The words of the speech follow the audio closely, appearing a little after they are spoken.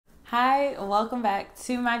Hi, welcome back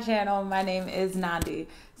to my channel. My name is Nandi.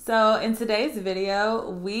 So in today's video,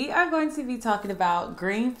 we are going to be talking about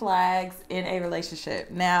green flags in a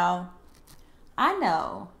relationship. Now, I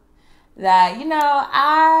know that,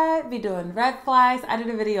 I be doing red flags. I did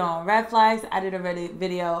a video on red flags. I did a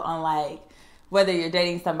video on like whether you're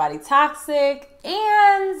dating somebody toxic,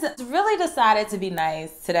 and really decided to be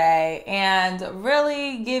nice today and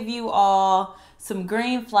really give you all some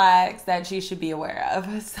green flags that you should be aware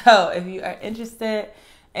of. So if you are interested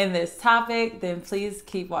in this topic, then please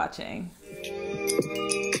keep watching.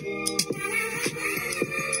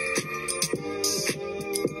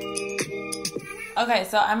 Okay,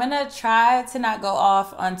 so I'm gonna try to not go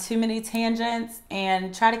off on too many tangents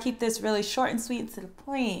and try to keep this really short and sweet and to the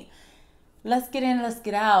point. Let's get in, let's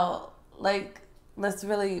get out. Let's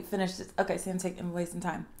really finish this. Okay, so I'm wasting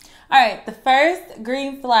time. All right, the first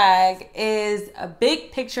green flag is a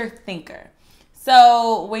big picture thinker.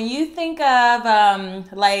 So when you think of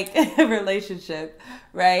like a relationship,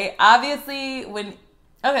 right? Obviously okay,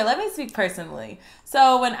 let me speak personally.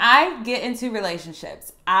 So when I get into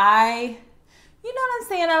relationships, you know what I'm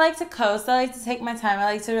saying? I like to coast. I like to take my time. I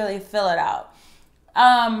like to really fill it out.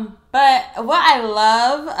 But what I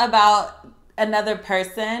love about another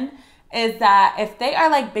person is that if they are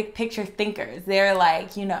like big picture thinkers, they're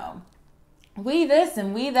like, we this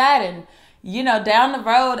and we that, and down the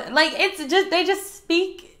road, like they just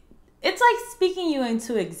speak. It's like speaking you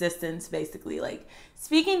into existence, basically, like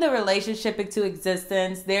speaking the relationship into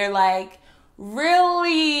existence. They're like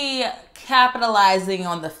really capitalizing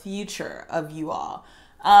on the future of you all.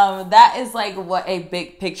 That is like what a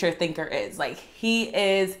big picture thinker is. Like he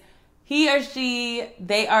or she,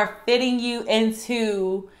 they are fitting you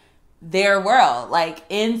into their world, like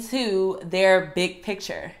into their big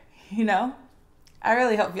picture, I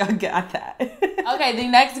really hope y'all got that. Okay, the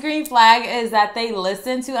next green flag is that they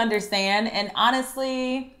listen to understand. And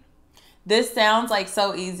honestly, this sounds like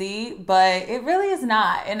so easy, but it really is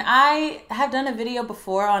not. And I have done a video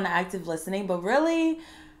before on active listening, but really,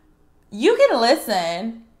 you can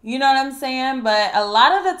listen, you know what I'm saying? But a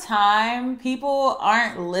lot of the time, people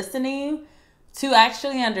aren't listening to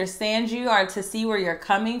actually understand you or to see where you're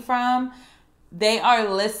coming from. They are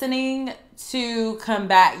listening to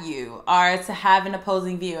combat you or to have an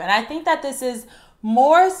opposing view. And I think that this is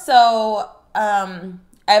more so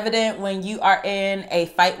evident when you are in a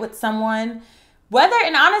fight with someone.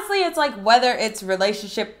 And honestly, it's like whether it's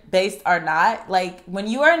relationship based or not. Like when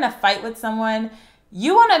you are in a fight with someone,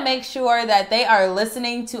 you want to make sure that they are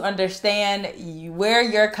listening to understand where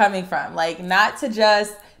you're coming from. Like not to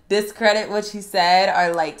just discredit what you said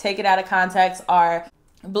or like take it out of context or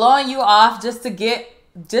blowing you off just to get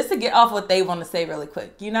off what they want to say really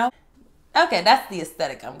quick, Okay, that's the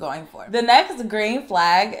aesthetic I'm going for. The next green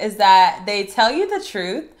flag is that they tell you the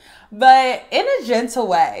truth, but in a gentle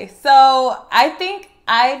way. So I think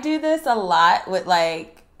I do this a lot with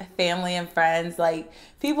like family and friends, like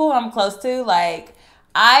people who I'm close to. Like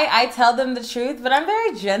I tell them the truth, but I'm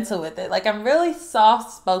very gentle with it. Like I'm really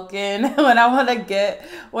soft spoken when I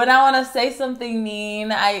want to say something mean.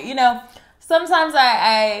 Sometimes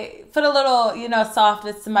I put a little,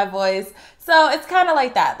 softness to my voice. So it's kind of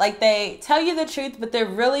like that. Like they tell you the truth, but they're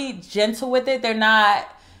really gentle with it. They're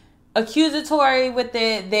not accusatory with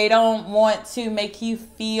it. They don't want to make you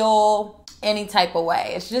feel any type of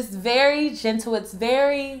way. It's just very gentle. It's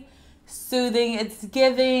very soothing. It's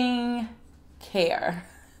giving care.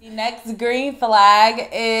 The next green flag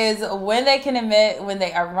is when they can admit when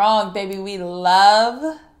they are wrong. Baby, we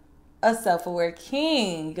love a self-aware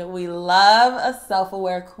king. We love a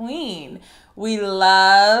self-aware queen. We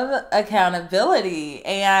love accountability.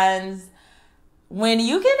 And when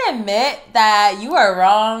you can admit that you are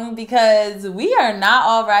wrong, because we are not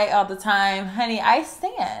all right all the time, honey, I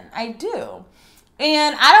stand. I do.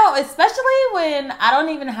 And especially when I don't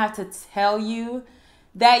even have to tell you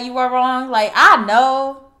that you are wrong. Like I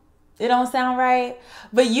know it don't sound right,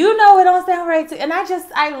 but it don't sound right too. And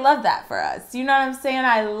I love that for us. You know what I'm saying?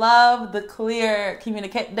 I love the clear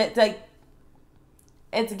communication. Like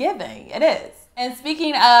it's giving. It is. And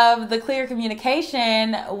speaking of the clear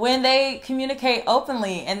communication, when they communicate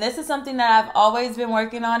openly, and this is something that I've always been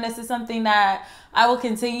working on. This is something that I will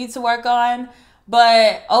continue to work on.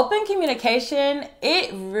 But open communication,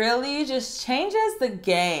 it really just changes the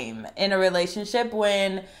game in a relationship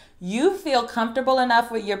when you feel comfortable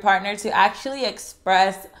enough with your partner to actually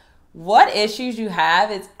express what issues you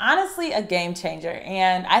have. It's honestly a game changer.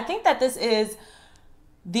 And I think that this is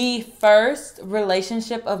the first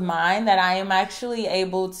relationship of mine that I am actually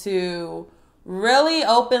able to really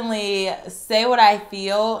openly say what I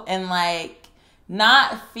feel and like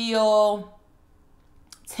not feel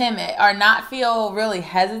timid or not feel really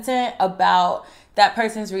hesitant about that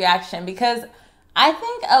person's reaction, because I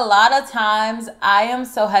think a lot of times I am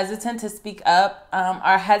so hesitant to speak up,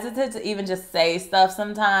 or hesitant to even just say stuff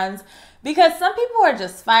sometimes, because some people are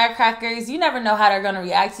just firecrackers. You never know how they're going to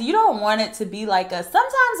react. So you don't want it to be like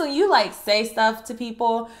sometimes when you like say stuff to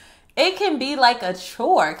people, it can be like a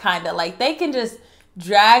chore, kind of like they can just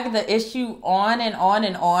drag the issue on and on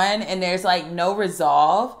and on, and there's like no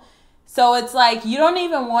resolve. So it's like you don't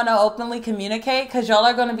even want to openly communicate because y'all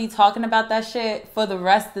are going to be talking about that shit for the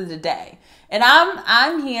rest of the day. And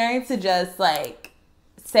I'm here to just like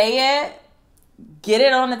say it, get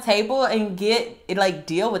it on the table, and get it, like,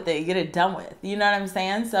 deal with it, get it done with. You know what I'm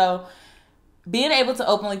saying? So being able to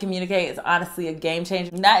openly communicate is honestly a game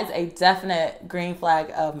changer. And that is a definite green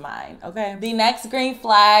flag of mine, okay? The next green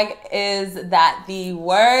flag is that the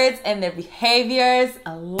words and their behaviors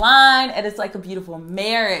align, and it's like a beautiful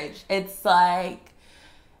marriage. It's like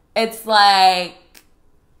a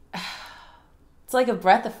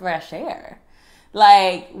breath of fresh air.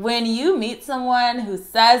 Like when you meet someone who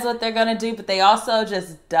says what they're gonna do, but they also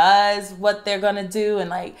just does what they're gonna do, and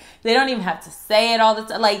like they don't even have to say it all the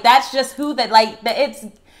time. Like that's just who that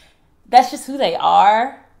that's just who they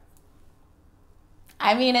are.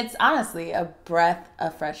 I mean, it's honestly a breath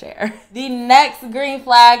of fresh air. The next green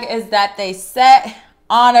flag is that they set,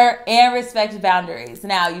 honor, and respect boundaries.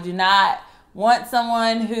 Now, you do not want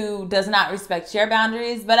someone who does not respect your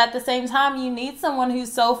boundaries, but at the same time, you need someone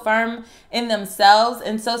who's so firm in themselves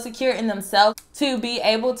and so secure in themselves to be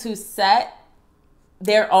able to set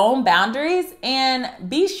their own boundaries and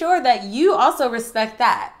be sure that you also respect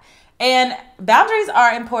that. And boundaries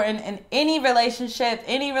are important in any relationship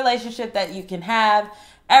that you can have.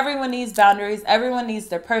 Everyone needs boundaries. Everyone needs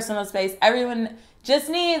their personal space. Everyone just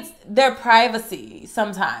needs their privacy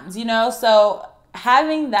sometimes, you know? So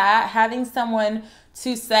having someone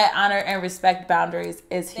to set, honor, and respect boundaries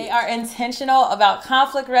is huge. They are intentional about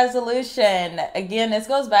conflict resolution. Again, this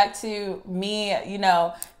goes back to me, you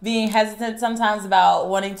know, being hesitant sometimes about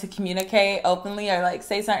wanting to communicate openly or like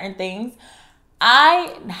say certain things.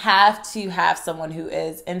 I have to have someone who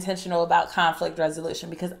is intentional about conflict resolution,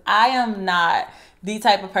 because I am not the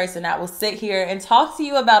type of person that will sit here and talk to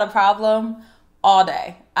you about a problem all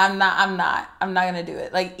day. I'm not gonna do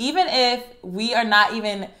it. Like even if we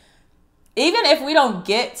don't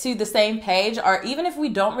get to the same page, or even if we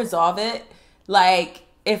don't resolve it, like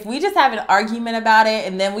if we just have an argument about it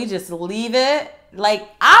and then we just leave it, like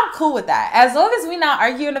I'm cool with that. As long as we're not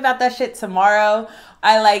arguing about that shit tomorrow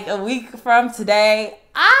or like a week from today,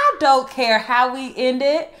 I don't care how we end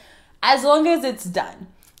it, as long as it's done.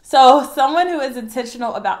 So someone who is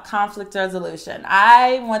intentional about conflict resolution.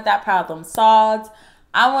 I want that problem solved.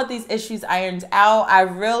 I want these issues ironed out. I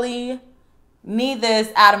really need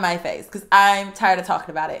this out of my face because I'm tired of talking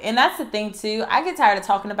about it. And that's the thing too. I get tired of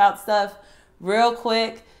talking about stuff real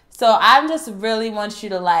quick. So I just really want you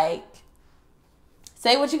to like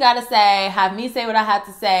say what you got to say, have me say what I have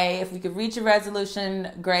to say. If we could reach a resolution,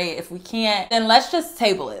 great. If we can't, then let's just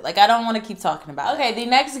table it. Like, I don't want to keep talking about it. Okay, the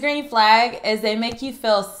next green flag is they make you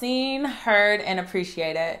feel seen, heard, and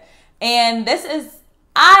appreciated. And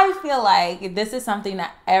I feel like this is something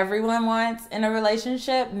that everyone wants in a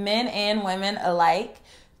relationship, men and women alike.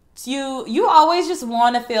 You always just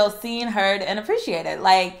want to feel seen, heard, and appreciated.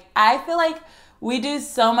 Like, I feel like we do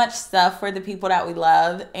so much stuff for the people that we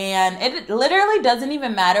love, and it literally doesn't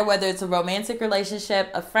even matter whether it's a romantic relationship,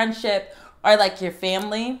 a friendship, or like your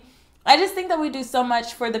family. I just think that we do so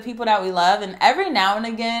much for the people that we love, and every now and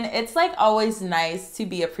again, it's like always nice to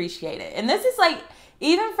be appreciated. And this is like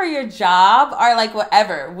even for your job or like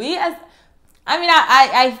whatever.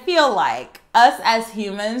 I feel like us as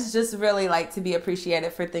humans just really like to be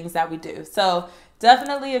appreciated for things that we do. So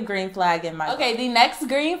definitely a green flag in my book. Okay, the next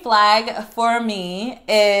green flag for me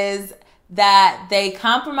is that they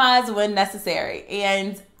compromise when necessary.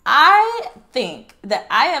 And I think that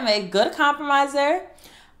I am a good compromiser.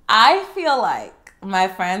 I feel like my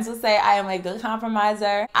friends would say I am a good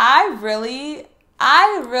compromiser. I really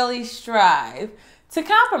strive to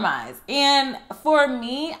compromise. And for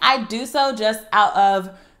me, I do so just out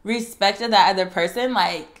of respect of that other person.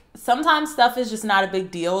 Like sometimes stuff is just not a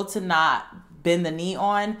big deal to not bend the knee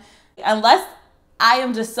on, unless I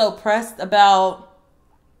am just so pressed about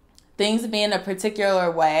things being a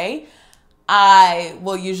particular way. I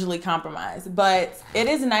will usually compromise, but it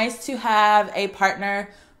is nice to have a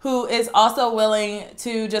partner who is also willing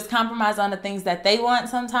to just compromise on the things that they want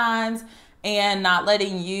sometimes, and not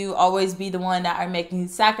letting you always be the one that are making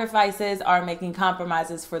sacrifices or making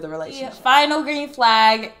compromises for the relationship. The final green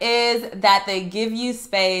flag is that they give you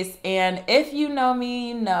space. And if you know me,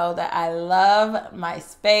 you know that I love my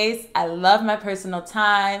space. I love my personal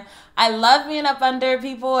time. I love being up under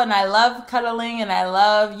people, and I love cuddling, and I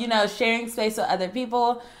love, sharing space with other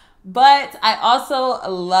people. But I also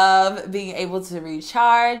love being able to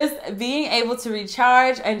recharge. Just being able to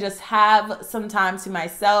recharge and just have some time to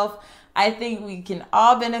myself. I think we can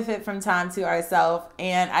all benefit from time to ourselves.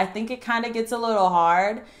 And I think it kind of gets a little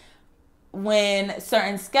hard when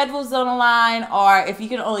certain schedules don't align, or if you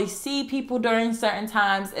can only see people during certain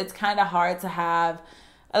times. It's kind of hard to have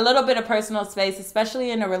a little bit of personal space,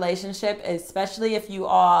 especially in a relationship, especially if you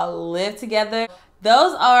all live together.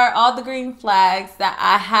 Those are all the green flags that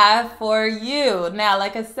I have for you. Now,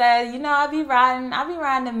 like I said, I'll be riding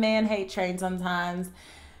the man hate train sometimes.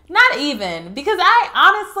 Not even, because I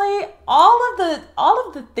honestly, all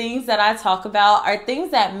of the things that I talk about are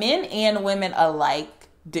things that men and women alike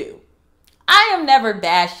do. I am never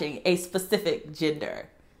bashing a specific gender.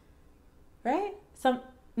 Right?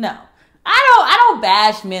 No. I don't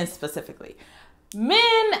bash men specifically.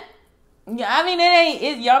 Men, y'all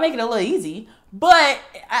make it a little easy. But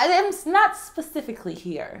I'm not specifically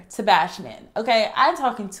here to bash men, okay? I'm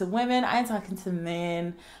talking to women. I'm talking to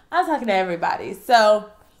men. I'm talking to everybody. So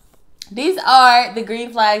these are the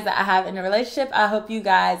green flags that I have in a relationship. I hope you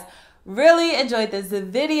guys really enjoyed this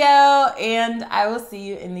video, and I will see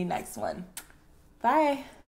you in the next one. Bye.